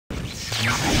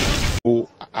go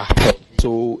ahead.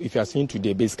 So if you are seeing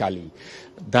today, basically,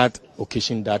 that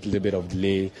occasioned that little bit of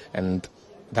delay, and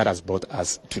that has brought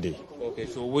us today. Okay,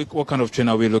 so what kind of train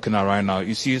are we looking at right now?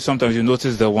 You see, sometimes you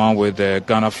notice the one with the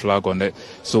Ghana flag on it.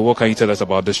 So what can you tell us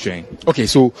about this train? Okay,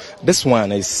 so this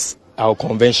one is our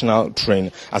conventional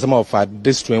train. As a matter of fact,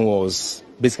 this train was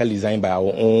basically designed by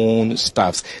our own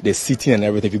staffs. The seating and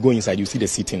everything, if you go inside, you see the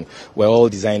seating. We're all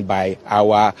designed by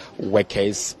our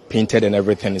workers, painted and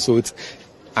everything. So it's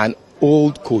an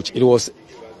old coach. It was,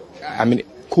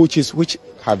 coaches which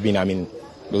have been,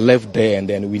 left there, and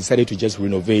then we decided to just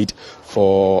renovate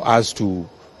for us to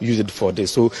use it for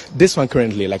this. So this one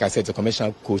currently, like I said, it's a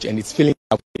conventional coach, and it's filling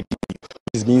up.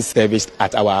 It's being serviced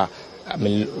at our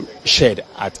shed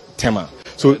at Tema.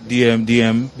 So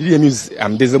DM is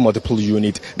there's a multiple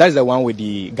unit. That is the one with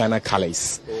the Ghana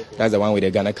colors. That's the one with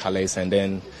the Ghana colors, and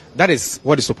then that is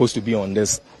what is supposed to be on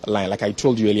this line. Like I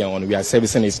told you earlier on, we are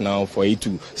servicing it now for it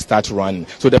to start running.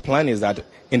 So the plan is that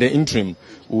in the interim,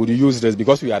 we would use this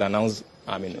because we had announced,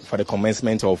 for the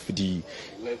commencement of the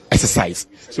exercise.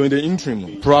 So in the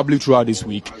interim, probably throughout this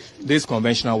week, this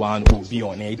conventional one will be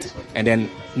on it, and then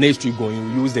next week going,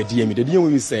 we'll use the DME. The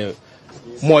DME is a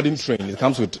modern train. It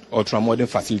comes with ultra-modern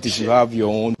facilities. You have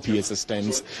your own PA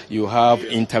systems, you have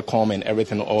intercom and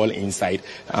everything all inside,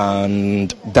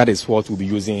 and that is what we'll be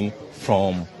using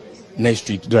from next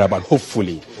week thereabout,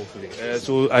 hopefully.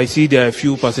 So I see there are a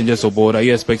few passengers aboard. Are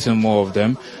you expecting more of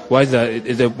them? Why is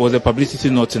that? Was the publicity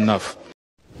not enough?